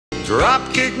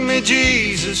Drop kick me,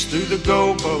 Jesus, through the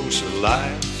goalposts of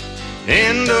life.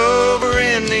 End over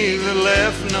in neither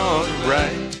left nor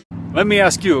right. Let me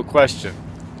ask you a question.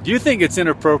 Do you think it's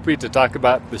inappropriate to talk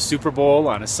about the Super Bowl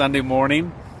on a Sunday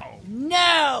morning?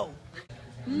 No!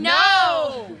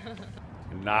 No!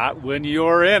 Not when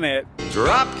you're in it.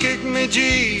 Drop kick me,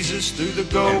 Jesus, through the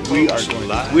goalposts We are of going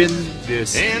life. to win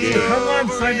this game. Come on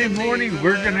Sunday morning,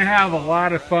 we're going to have a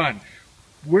lot of fun.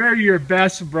 Wear your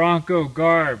best Bronco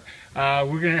garb.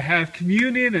 We're going to have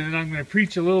communion, and then I'm going to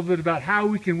preach a little bit about how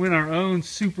we can win our own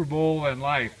Super Bowl in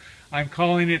life. I'm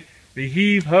calling it the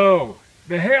Heave-Ho,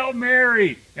 the Hail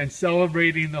Mary, and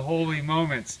celebrating the holy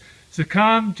moments. So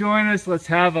come join us. Let's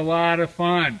have a lot of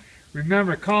fun.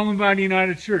 Remember, Columbine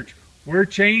United Church, we're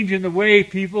changing the way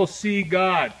people see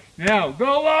God. Now,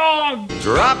 go long!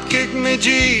 Drop kick me,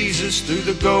 Jesus, through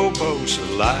the goalposts of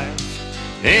life.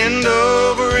 End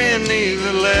over in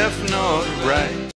neither left nor right.